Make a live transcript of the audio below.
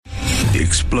The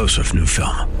explosive new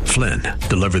film, Flynn,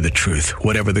 deliver the truth,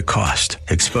 whatever the cost.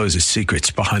 Exposes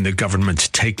secrets behind the government's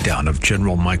takedown of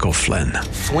General Michael Flynn.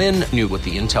 Flynn knew what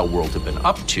the intel world had been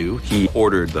up to. He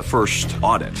ordered the first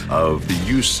audit of the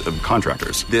use of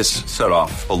contractors. This set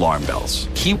off alarm bells.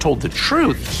 He told the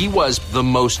truth. He was the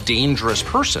most dangerous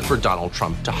person for Donald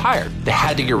Trump to hire. They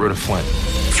had to get rid of Flynn.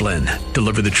 Flynn,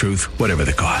 deliver the truth, whatever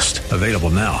the cost. Available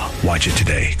now. Watch it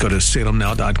today. Go to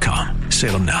salemnow.com.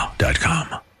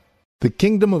 salemnow.com. The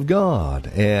Kingdom of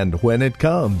God and When It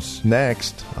Comes,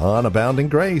 next on Abounding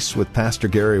Grace with Pastor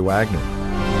Gary Wagner.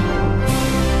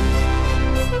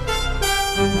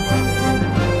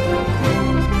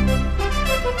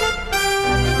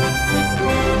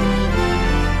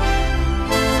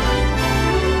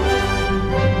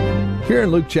 Here in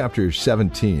Luke chapter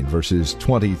 17, verses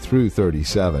 20 through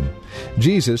 37,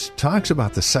 Jesus talks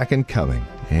about the second coming,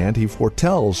 and he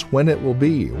foretells when it will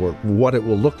be, or what it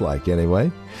will look like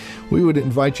anyway. We would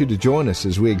invite you to join us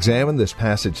as we examine this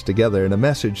passage together in a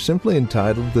message simply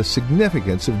entitled The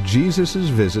Significance of Jesus'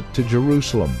 Visit to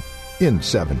Jerusalem in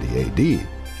 70 A.D.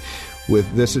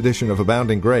 With this edition of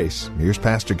Abounding Grace, here's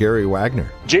Pastor Gary Wagner.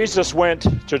 Jesus went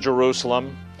to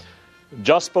Jerusalem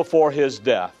just before his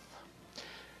death.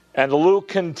 And Luke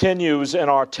continues in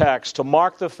our text to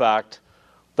mark the fact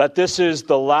that this is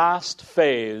the last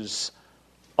phase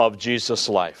of Jesus'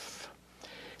 life.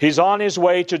 He's on his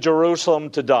way to Jerusalem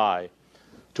to die,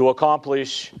 to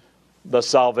accomplish the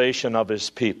salvation of his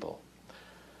people.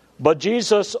 But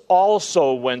Jesus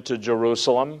also went to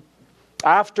Jerusalem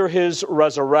after his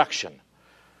resurrection.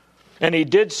 And he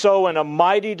did so in a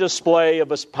mighty display of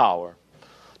his power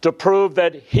to prove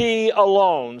that he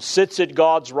alone sits at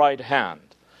God's right hand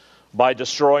by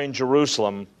destroying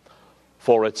Jerusalem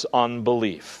for its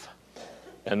unbelief.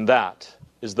 And that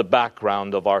is the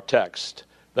background of our text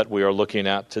that we are looking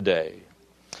at today.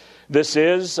 This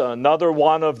is another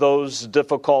one of those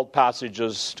difficult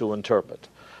passages to interpret.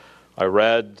 I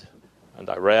read, and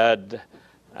I read,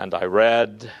 and I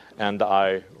read, and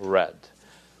I read.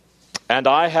 And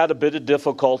I had a bit of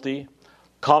difficulty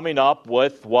coming up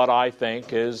with what I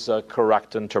think is a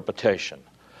correct interpretation.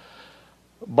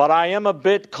 But I am a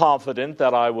bit confident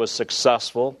that I was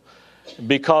successful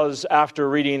because after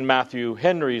reading Matthew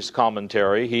Henry's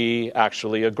commentary, he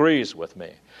actually agrees with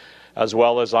me, as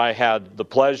well as I had the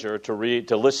pleasure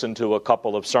to listen to a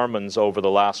couple of sermons over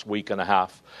the last week and a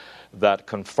half that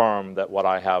confirm that what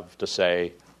I have to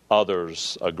say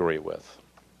others agree with.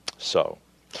 So,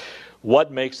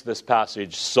 what makes this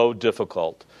passage so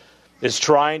difficult is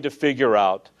trying to figure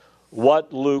out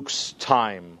what Luke's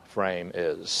time frame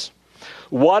is.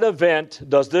 What event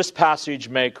does this passage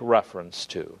make reference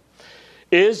to?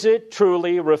 Is it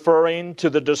truly referring to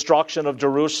the destruction of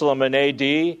Jerusalem in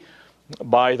AD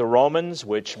by the Romans,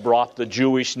 which brought the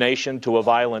Jewish nation to a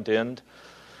violent end?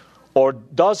 Or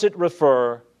does it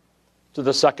refer to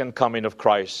the second coming of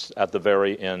Christ at the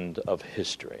very end of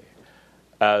history,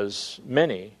 as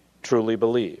many truly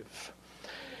believe?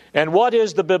 And what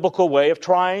is the biblical way of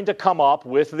trying to come up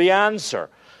with the answer?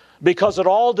 Because it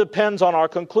all depends on our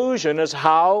conclusion as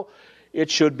how it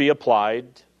should be applied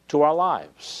to our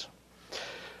lives.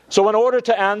 So in order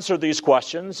to answer these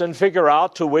questions and figure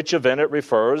out to which event it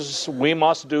refers, we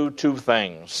must do two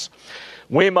things.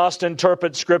 We must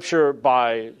interpret Scripture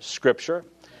by Scripture,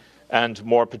 and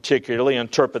more particularly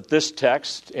interpret this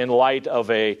text in light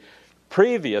of a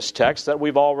previous text that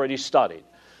we've already studied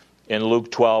in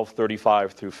Luke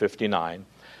 12:35 through 59.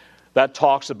 That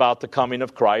talks about the coming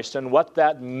of Christ and what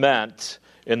that meant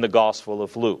in the Gospel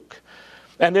of Luke.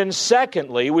 And then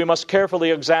secondly, we must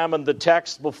carefully examine the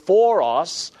text before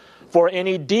us for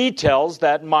any details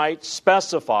that might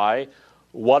specify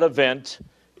what event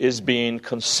is being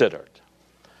considered.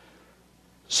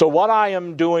 So what I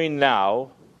am doing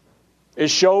now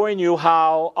is showing you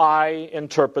how I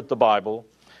interpret the Bible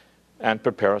and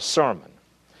prepare a sermon.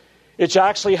 It's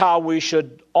actually how we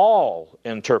should all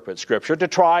interpret Scripture to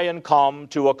try and come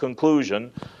to a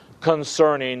conclusion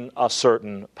concerning a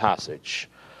certain passage.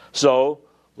 So,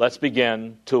 let's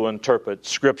begin to interpret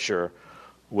Scripture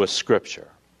with Scripture.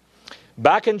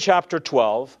 Back in chapter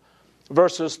 12,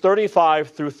 verses 35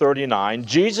 through 39,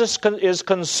 Jesus is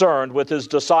concerned with his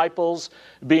disciples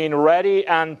being ready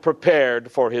and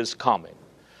prepared for his coming.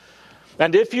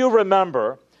 And if you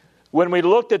remember, when we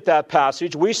looked at that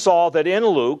passage, we saw that in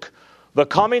Luke, the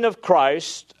coming of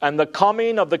Christ and the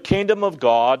coming of the kingdom of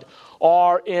God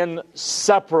are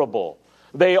inseparable.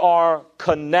 They are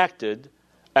connected,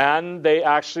 and they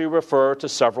actually refer to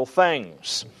several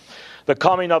things. The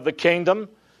coming of the kingdom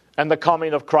and the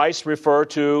coming of Christ refer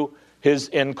to his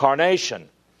incarnation.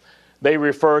 They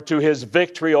refer to his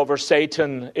victory over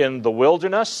Satan in the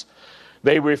wilderness.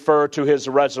 They refer to his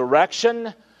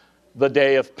resurrection, the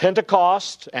day of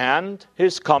Pentecost, and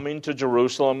his coming to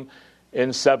Jerusalem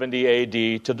in 70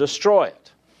 AD to destroy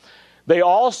it. They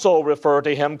also refer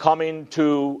to him coming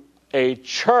to a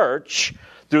church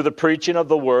through the preaching of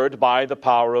the word by the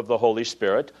power of the Holy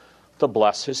Spirit to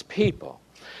bless his people.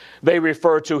 They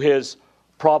refer to his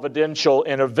providential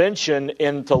intervention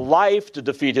into life to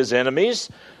defeat his enemies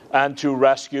and to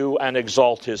rescue and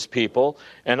exalt his people.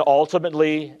 And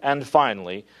ultimately and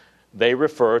finally, they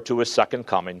refer to his second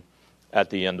coming at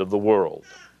the end of the world.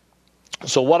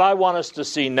 So what I want us to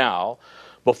see now,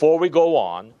 before we go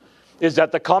on, is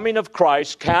that the coming of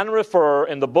Christ can refer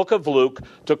in the book of Luke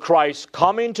to Christ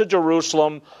coming to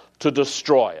Jerusalem to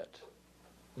destroy it.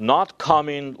 Not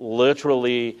coming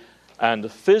literally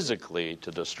and physically to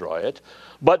destroy it,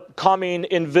 but coming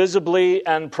invisibly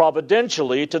and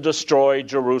providentially to destroy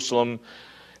Jerusalem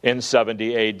in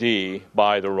 70 AD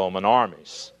by the Roman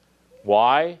armies.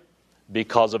 Why?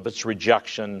 Because of its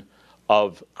rejection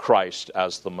of Christ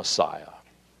as the Messiah.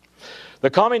 The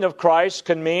coming of Christ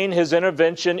can mean his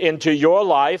intervention into your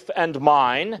life and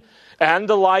mine and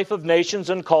the life of nations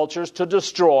and cultures to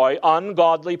destroy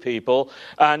ungodly people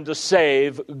and to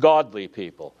save godly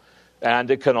people. And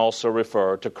it can also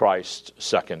refer to Christ's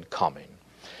second coming.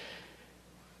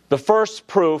 The first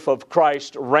proof of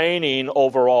Christ reigning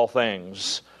over all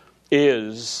things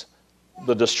is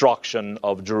the destruction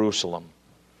of Jerusalem,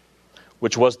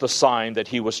 which was the sign that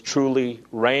he was truly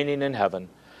reigning in heaven,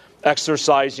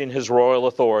 exercising his royal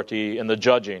authority in the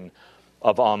judging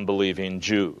of unbelieving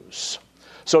Jews.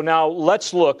 So now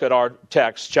let's look at our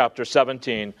text, chapter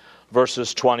 17,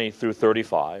 verses 20 through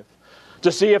 35,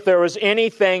 to see if there is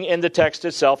anything in the text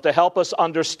itself to help us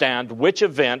understand which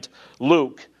event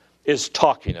Luke is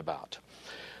talking about.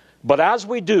 But as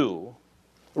we do,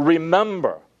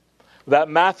 remember that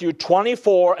Matthew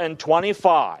 24 and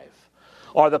 25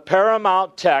 are the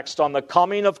paramount text on the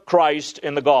coming of Christ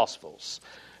in the Gospels.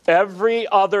 Every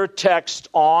other text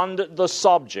on the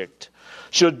subject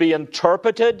should be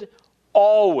interpreted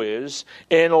always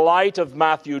in light of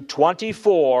Matthew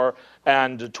 24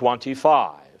 and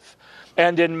 25.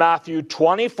 And in Matthew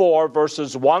 24,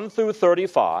 verses 1 through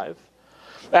 35,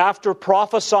 after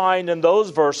prophesying in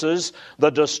those verses the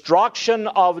destruction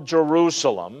of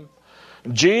Jerusalem,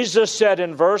 Jesus said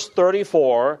in verse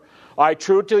 34, I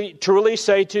truly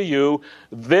say to you,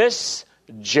 this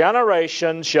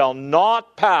generation shall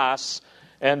not pass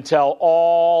until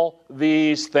all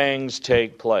these things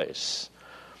take place.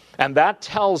 And that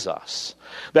tells us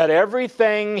that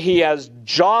everything he has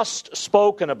just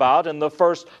spoken about in the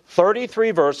first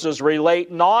 33 verses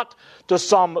relate not to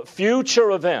some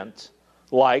future event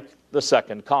like the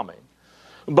second coming,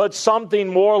 but something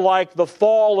more like the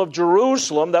fall of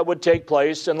Jerusalem that would take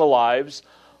place in the lives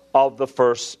of the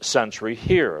first century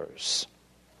hearers.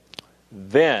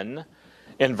 Then,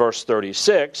 in verse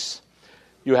 36,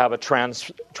 you have a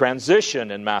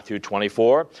transition in Matthew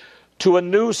 24 to a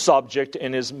new subject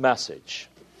in his message.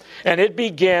 And it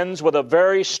begins with a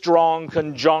very strong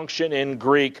conjunction in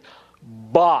Greek,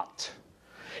 but,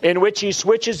 in which he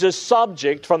switches his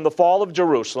subject from the fall of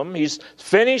Jerusalem. He's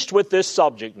finished with this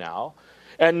subject now.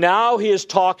 And now he is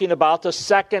talking about the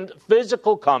second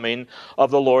physical coming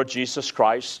of the Lord Jesus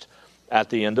Christ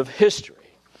at the end of history.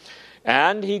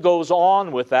 And he goes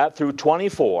on with that through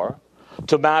 24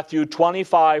 to Matthew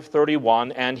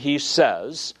 25:31, and he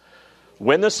says,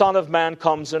 when the Son of Man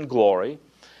comes in glory,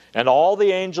 and all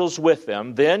the angels with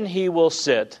him, then he will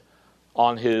sit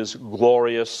on his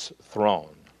glorious throne.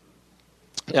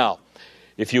 Now,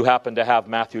 if you happen to have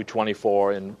Matthew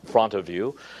 24 in front of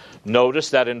you, notice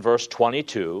that in verse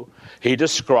 22, he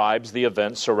describes the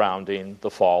events surrounding the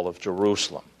fall of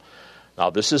Jerusalem. Now,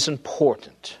 this is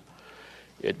important.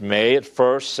 It may at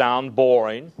first sound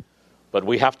boring, but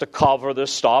we have to cover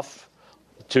this stuff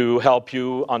to help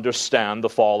you understand the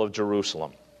fall of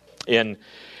Jerusalem. And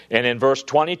in verse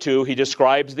 22, he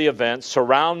describes the events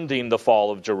surrounding the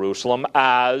fall of Jerusalem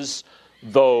as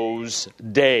those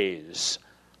days,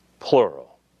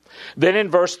 plural. Then in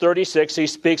verse 36, he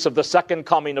speaks of the second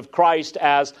coming of Christ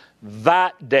as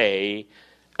that day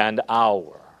and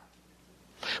hour.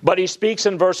 But he speaks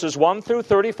in verses 1 through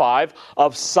 35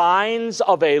 of signs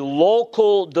of a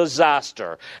local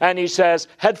disaster. And he says,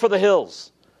 head for the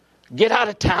hills. Get out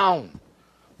of town.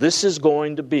 This is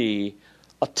going to be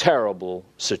a terrible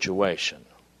situation.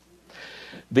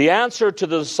 The answer to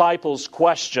the disciples'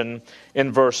 question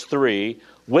in verse 3,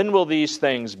 when will these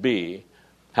things be,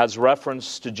 has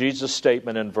reference to Jesus'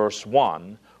 statement in verse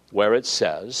 1, where it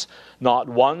says, not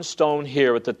one stone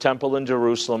here at the temple in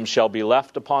Jerusalem shall be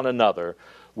left upon another,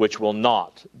 which will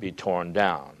not be torn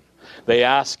down. They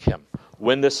ask him,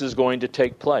 when this is going to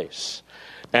take place.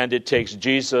 And it takes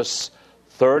Jesus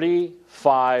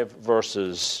 35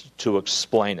 verses to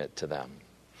explain it to them.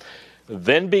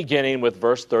 Then beginning with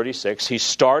verse 36, he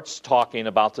starts talking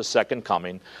about the second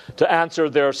coming to answer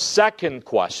their second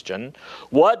question,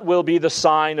 what will be the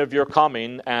sign of your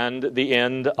coming and the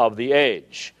end of the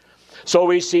age? So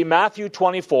we see Matthew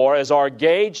 24 as our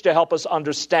gauge to help us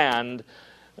understand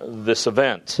this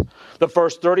event. The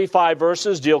first 35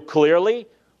 verses deal clearly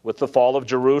with the fall of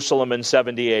Jerusalem in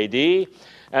 70 AD,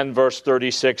 and verse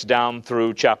 36 down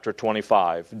through chapter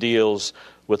 25 deals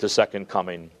with the second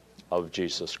coming of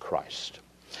Jesus Christ.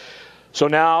 So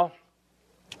now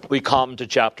we come to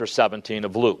chapter 17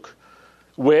 of Luke,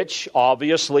 which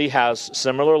obviously has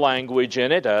similar language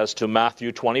in it as to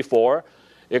Matthew 24,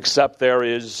 except there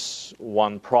is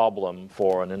one problem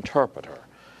for an interpreter,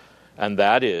 and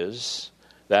that is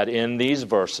that in these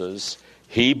verses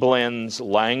he blends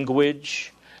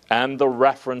language and the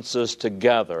references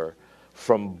together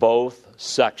from both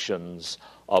sections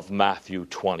of Matthew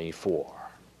 24.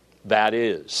 That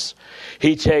is,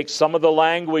 he takes some of the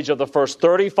language of the first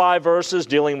 35 verses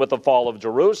dealing with the fall of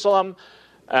Jerusalem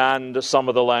and some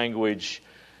of the language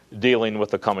dealing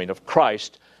with the coming of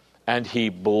Christ, and he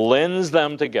blends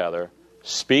them together,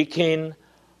 speaking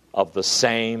of the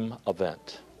same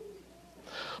event.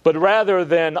 But rather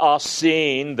than us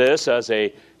seeing this as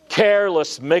a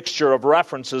careless mixture of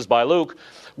references by Luke,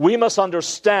 we must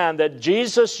understand that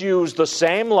Jesus used the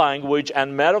same language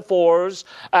and metaphors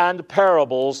and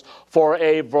parables for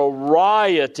a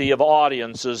variety of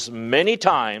audiences many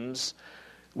times,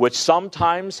 which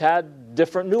sometimes had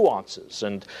different nuances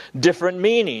and different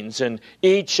meanings in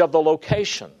each of the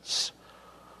locations.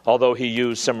 Although he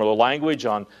used similar language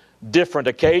on different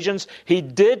occasions, he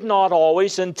did not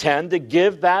always intend to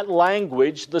give that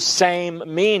language the same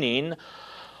meaning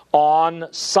on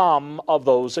some of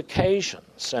those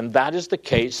occasions. And that is the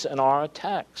case in our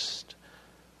text.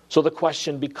 So the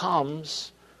question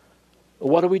becomes,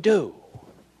 what do we do?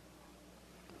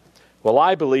 Well,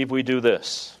 I believe we do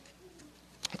this.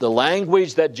 The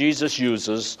language that Jesus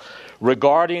uses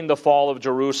regarding the fall of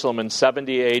Jerusalem in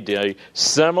 70 AD,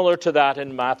 similar to that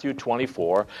in Matthew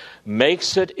 24,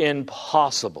 makes it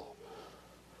impossible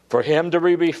for him to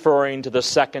be referring to the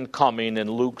second coming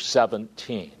in Luke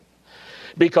 17.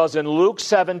 Because in Luke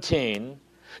 17,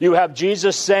 you have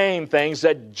Jesus saying things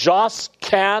that just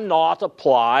cannot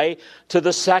apply to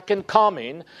the second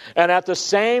coming. And at the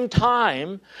same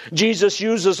time, Jesus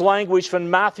uses language from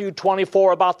Matthew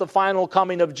 24 about the final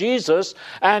coming of Jesus,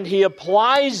 and he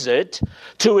applies it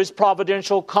to his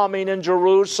providential coming in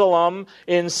Jerusalem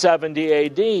in 70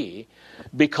 AD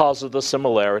because of the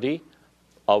similarity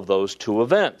of those two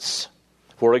events.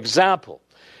 For example,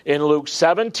 in Luke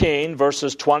 17,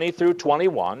 verses 20 through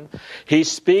 21, he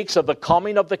speaks of the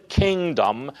coming of the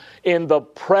kingdom in the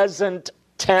present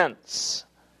tense.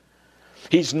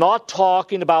 He's not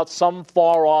talking about some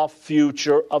far-off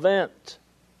future event.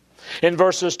 In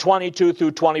verses 22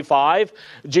 through 25,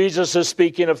 Jesus is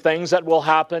speaking of things that will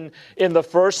happen in the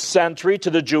first century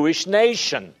to the Jewish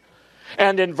nation.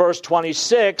 And in verse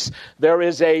 26, there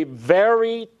is a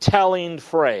very telling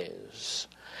phrase.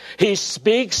 He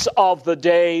speaks of the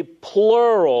day,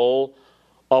 plural,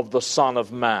 of the Son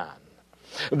of Man.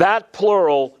 That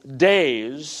plural,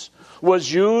 days,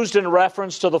 was used in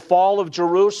reference to the fall of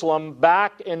Jerusalem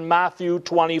back in Matthew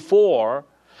 24.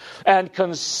 And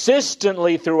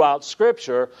consistently throughout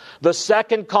Scripture, the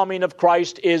second coming of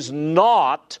Christ is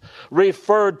not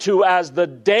referred to as the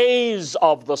days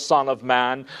of the Son of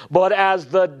Man, but as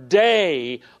the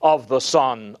day of the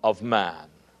Son of Man.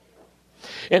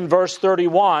 In verse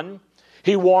 31,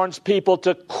 he warns people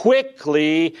to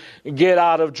quickly get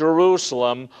out of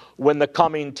Jerusalem when the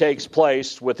coming takes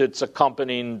place with its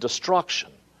accompanying destruction.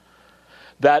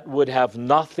 That would have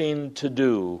nothing to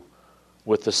do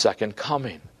with the second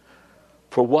coming.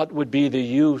 For what would be the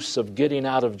use of getting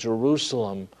out of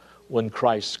Jerusalem when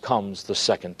Christ comes the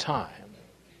second time?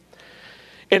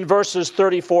 In verses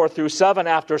 34 through 7,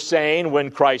 after saying,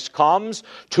 when Christ comes,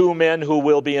 2 men who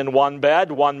will be in one bed,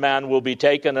 1 man will be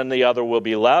taken and the other will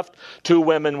be left. 2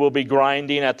 women will be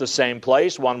grinding at the same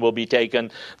place, 1 will be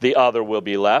taken, the other will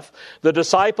be left. The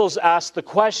disciples ask the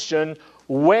question,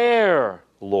 where,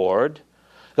 Lord?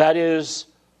 That is,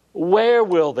 where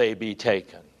will they be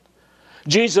taken?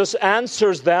 Jesus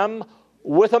answers them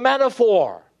with a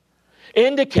metaphor,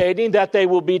 indicating that they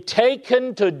will be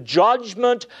taken to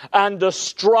judgment and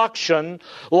destruction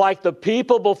like the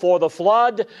people before the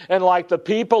flood and like the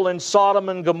people in Sodom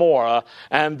and Gomorrah.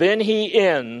 And then he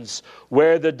ends,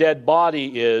 where the dead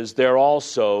body is, there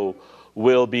also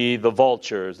will be the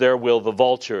vultures. There will the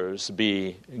vultures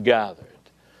be gathered.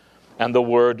 And the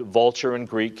word vulture in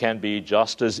Greek can be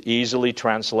just as easily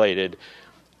translated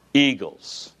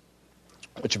eagles,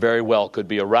 which very well could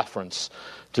be a reference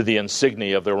to the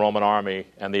insignia of the Roman army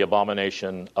and the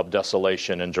abomination of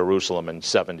desolation in Jerusalem in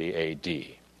 70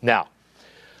 A.D. Now,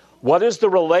 what is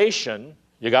the relation?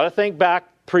 You got to think back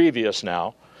previous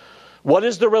now. What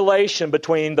is the relation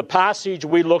between the passage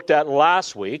we looked at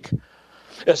last week,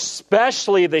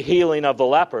 especially the healing of the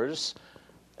lepers,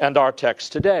 and our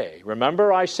text today?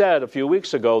 Remember, I said a few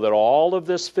weeks ago that all of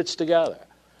this fits together.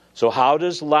 So how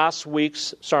does last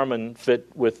week's sermon fit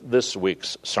with this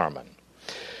week's sermon?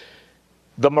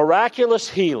 The miraculous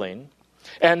healing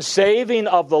and saving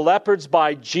of the lepers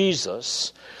by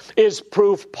Jesus is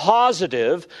proof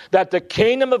positive that the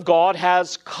kingdom of God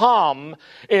has come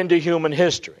into human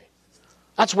history.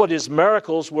 That's what his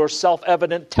miracles were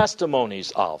self-evident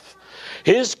testimonies of.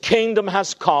 His kingdom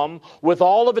has come with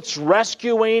all of its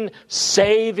rescuing,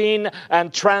 saving,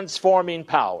 and transforming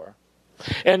power.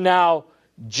 And now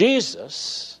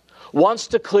Jesus wants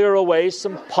to clear away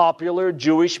some popular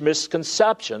Jewish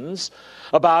misconceptions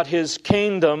about his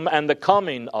kingdom and the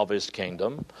coming of his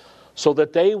kingdom, so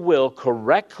that they will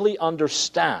correctly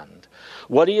understand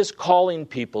what he is calling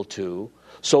people to,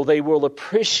 so they will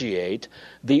appreciate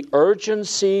the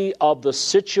urgency of the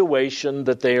situation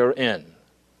that they are in.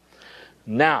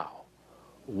 Now,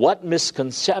 what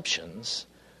misconceptions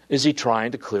is he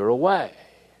trying to clear away?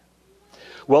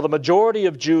 Well, the majority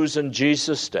of Jews in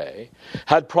Jesus' day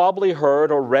had probably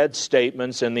heard or read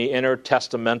statements in the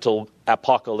intertestamental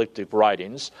apocalyptic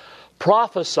writings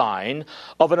prophesying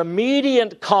of an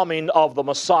immediate coming of the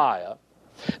Messiah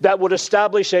that would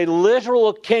establish a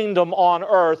literal kingdom on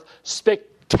earth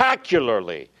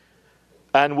spectacularly,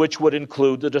 and which would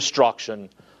include the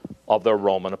destruction of their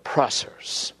Roman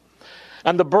oppressors.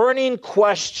 And the burning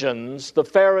questions the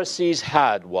Pharisees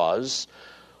had was,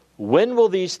 when will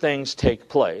these things take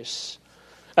place?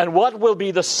 And what will be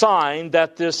the sign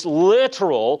that this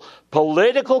literal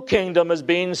political kingdom is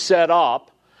being set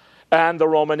up and the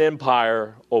Roman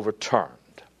Empire overturned?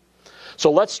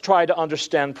 So let's try to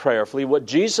understand prayerfully what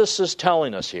Jesus is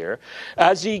telling us here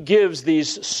as he gives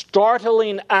these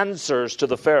startling answers to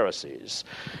the Pharisees,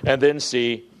 and then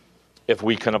see if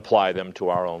we can apply them to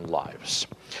our own lives.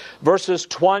 Verses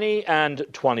 20 and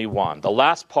 21. The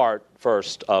last part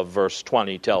first of verse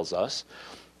 20 tells us,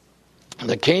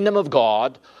 the kingdom of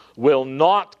God will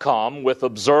not come with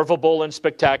observable and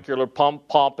spectacular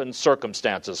pomp and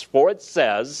circumstances. For it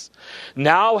says,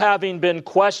 now having been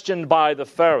questioned by the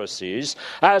Pharisees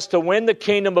as to when the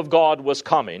kingdom of God was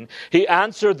coming, he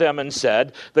answered them and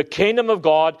said, the kingdom of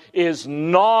God is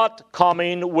not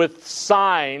coming with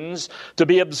signs to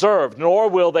be observed, nor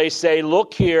will they say,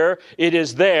 look here, it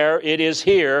is there, it is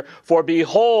here. For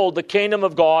behold, the kingdom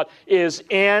of God is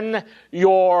in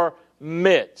your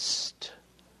midst.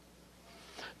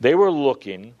 They were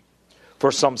looking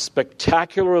for some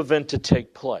spectacular event to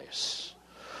take place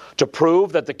to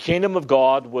prove that the kingdom of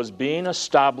God was being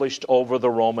established over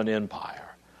the Roman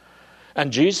Empire.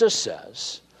 And Jesus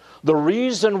says, the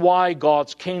reason why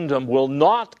God's kingdom will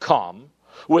not come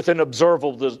with an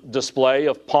observable display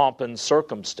of pomp and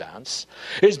circumstance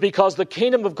is because the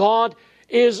kingdom of God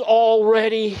is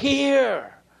already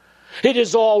here. It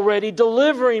is already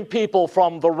delivering people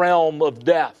from the realm of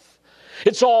death.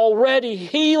 It's already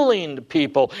healing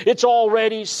people. It's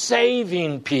already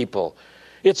saving people.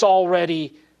 It's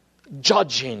already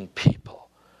judging people.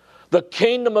 The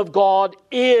kingdom of God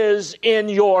is in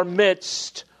your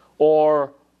midst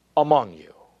or among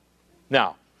you.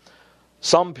 Now,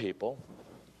 some people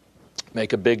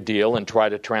make a big deal and try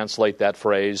to translate that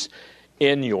phrase,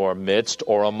 in your midst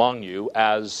or among you,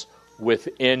 as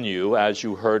within you, as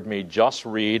you heard me just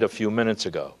read a few minutes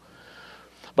ago.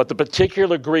 But the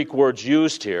particular Greek words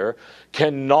used here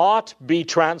cannot be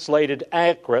translated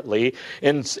accurately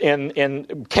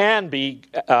can be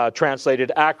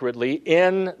translated accurately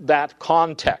in that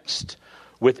context,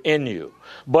 within you.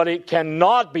 But it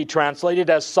cannot be translated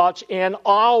as such in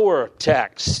our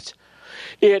text.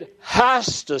 It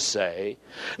has to say,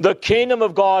 the kingdom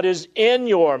of God is in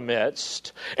your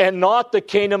midst, and not the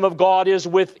kingdom of God is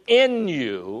within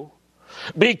you,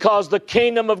 because the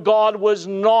kingdom of God was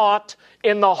not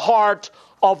in the heart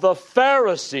of the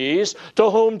Pharisees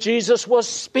to whom Jesus was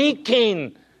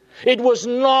speaking. It was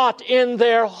not in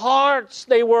their hearts.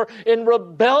 They were in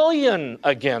rebellion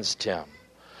against him.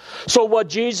 So what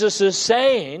Jesus is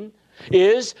saying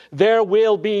is there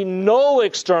will be no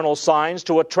external signs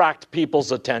to attract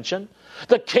people's attention.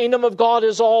 The kingdom of God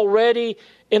is already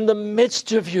in the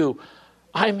midst of you.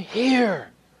 I'm here,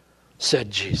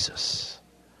 said Jesus.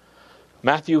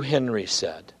 Matthew Henry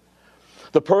said,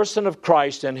 The person of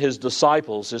Christ and his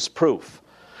disciples is proof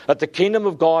that the kingdom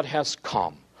of God has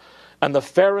come, and the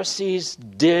Pharisees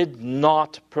did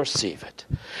not perceive it.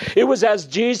 It was as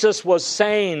Jesus was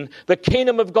saying, the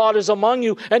kingdom of God is among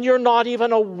you, and you're not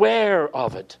even aware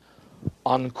of it,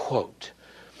 unquote.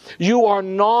 You are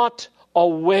not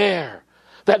aware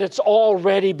that it's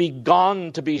already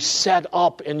begun to be set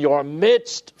up in your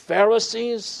midst,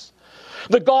 Pharisees.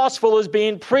 The gospel is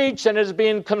being preached and is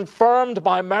being confirmed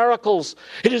by miracles.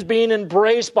 It is being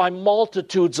embraced by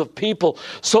multitudes of people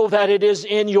so that it is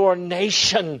in your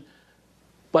nation,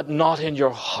 but not in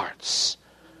your hearts.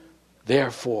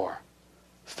 Therefore,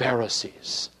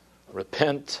 Pharisees,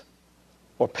 repent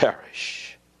or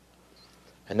perish.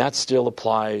 And that still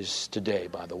applies today,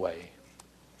 by the way.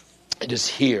 It is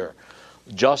here,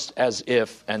 just as,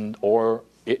 if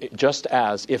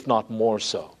not more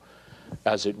so,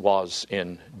 as it was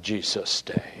in Jesus'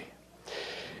 day.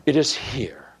 It is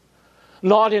here,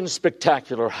 not in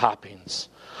spectacular happenings,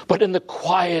 but in the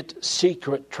quiet,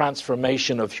 secret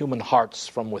transformation of human hearts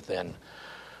from within,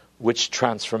 which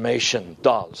transformation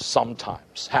does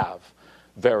sometimes have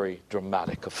very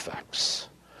dramatic effects.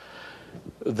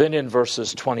 Then in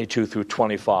verses 22 through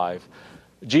 25,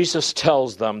 Jesus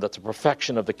tells them that the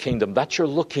perfection of the kingdom that you're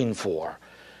looking for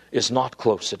is not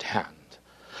close at hand.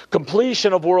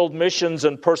 Completion of world missions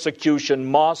and persecution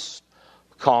must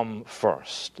come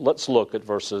first. Let's look at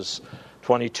verses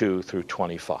 22 through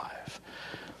 25.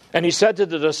 And he said to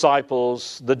the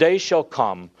disciples, the day shall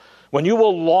come when you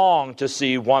will long to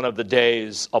see one of the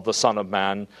days of the Son of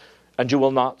Man, and you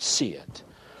will not see it.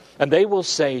 And they will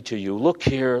say to you, look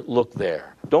here, look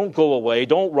there. Don't go away,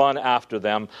 don't run after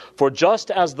them. For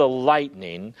just as the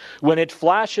lightning, when it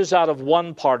flashes out of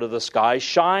one part of the sky,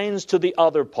 shines to the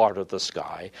other part of the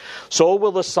sky, so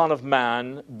will the Son of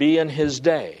Man be in his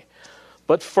day.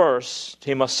 But first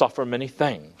he must suffer many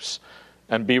things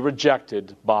and be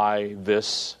rejected by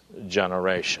this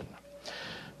generation.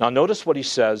 Now notice what he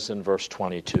says in verse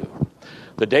 22.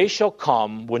 The day shall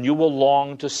come when you will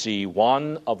long to see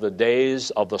one of the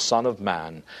days of the Son of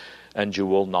Man, and you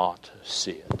will not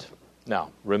see it.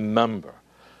 Now, remember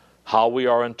how we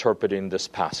are interpreting this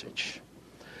passage.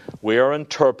 We are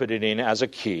interpreting it as a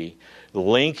key,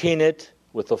 linking it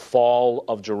with the fall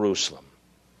of Jerusalem.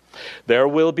 There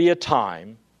will be a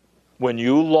time when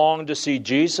you long to see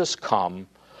Jesus come,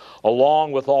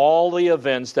 along with all the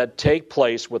events that take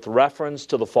place with reference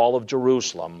to the fall of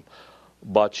Jerusalem,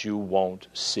 but you won't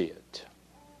see it.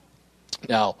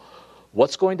 Now,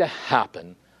 what's going to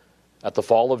happen at the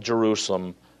fall of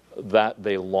Jerusalem that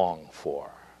they long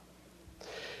for?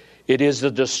 It is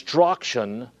the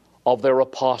destruction of their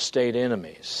apostate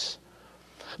enemies,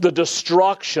 the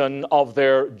destruction of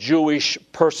their Jewish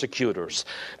persecutors,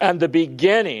 and the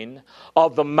beginning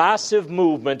of the massive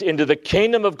movement into the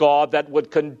kingdom of God that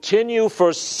would continue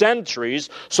for centuries,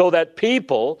 so that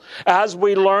people, as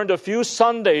we learned a few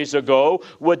Sundays ago,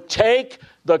 would take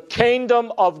the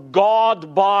kingdom of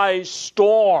God by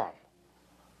storm.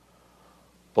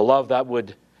 Beloved, that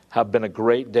would have been a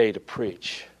great day to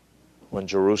preach when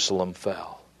Jerusalem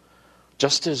fell,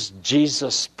 just as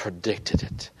Jesus predicted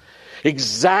it,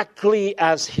 exactly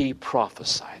as he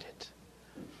prophesied it.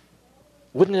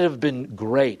 Wouldn't it have been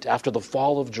great after the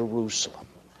fall of Jerusalem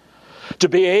to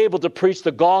be able to preach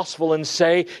the gospel and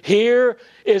say, here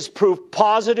is proof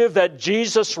positive that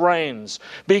Jesus reigns,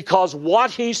 because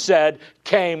what he said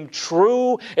came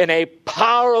true in a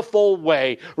powerful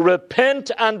way.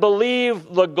 Repent and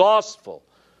believe the gospel,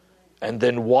 and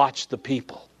then watch the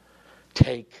people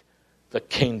take the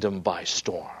kingdom by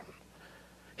storm.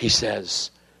 He says,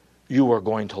 you are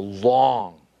going to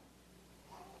long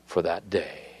for that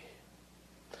day.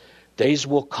 Days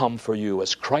will come for you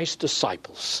as Christ's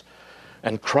disciples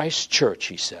and Christ's church,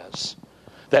 he says,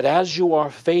 that as you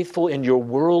are faithful in your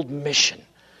world mission,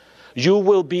 you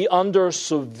will be under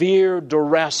severe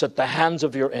duress at the hands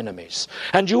of your enemies,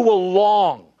 and you will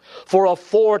long for a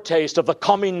foretaste of the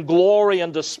coming glory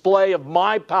and display of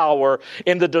my power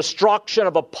in the destruction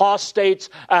of apostates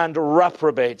and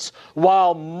reprobates,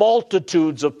 while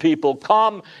multitudes of people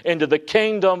come into the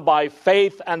kingdom by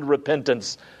faith and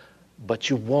repentance. But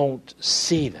you won't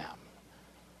see them.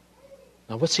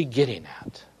 Now, what's he getting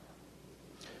at?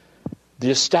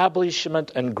 The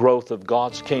establishment and growth of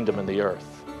God's kingdom in the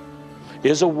earth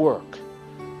is a work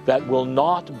that will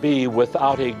not be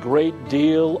without a great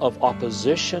deal of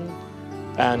opposition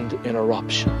and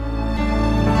interruption.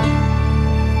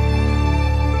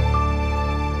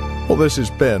 Well, this has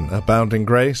been Abounding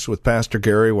Grace with Pastor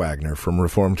Gary Wagner from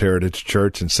Reformed Heritage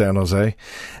Church in San Jose.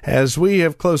 As we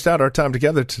have closed out our time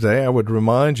together today, I would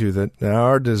remind you that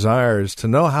our desire is to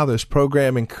know how this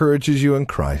program encourages you in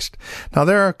Christ. Now,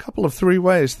 there are a couple of 3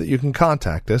 ways that you can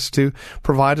contact us to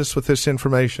provide us with this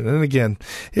information. And again,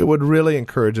 it would really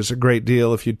encourage us a great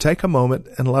deal if you'd take a moment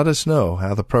and let us know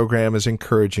how the program is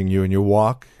encouraging you in your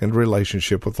walk and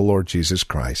relationship with the Lord Jesus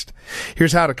Christ.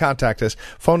 Here's how to contact us.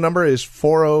 Phone number is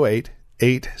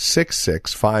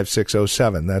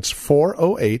 408-866-5607. That's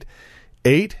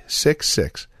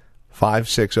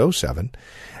 408-866-5607.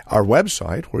 Our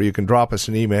website, where you can drop us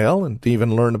an email and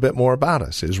even learn a bit more about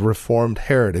us, is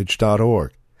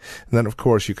reformedheritage.org. And then, of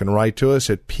course, you can write to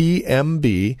us at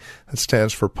PMB, that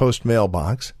stands for Post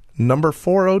Mailbox, number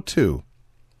 402,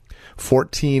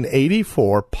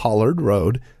 1484 Pollard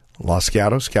Road, Los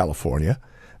Gatos, California.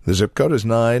 The zip code is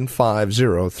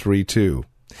 95032.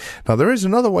 Now, there is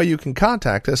another way you can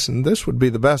contact us, and this would be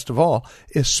the best of all,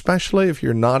 especially if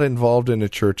you're not involved in a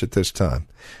church at this time.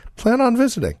 Plan on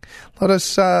visiting. Let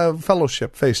us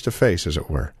fellowship face-to-face, as it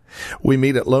were. We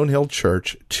meet at Lone Hill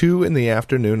Church, 2 in the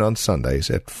afternoon on Sundays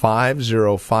at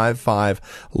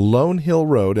 5055 Lone Hill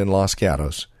Road in Los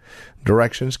Gatos.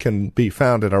 Directions can be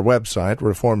found at our website,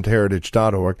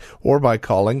 reformedheritage.org, or by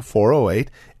calling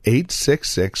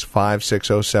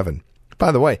 408-866-5607.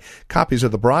 By the way, copies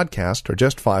of the broadcast are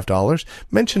just $5.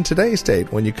 Mention today's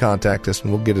date when you contact us,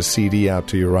 and we'll get a CD out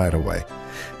to you right away.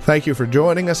 Thank you for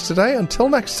joining us today. Until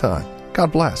next time,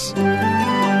 God bless.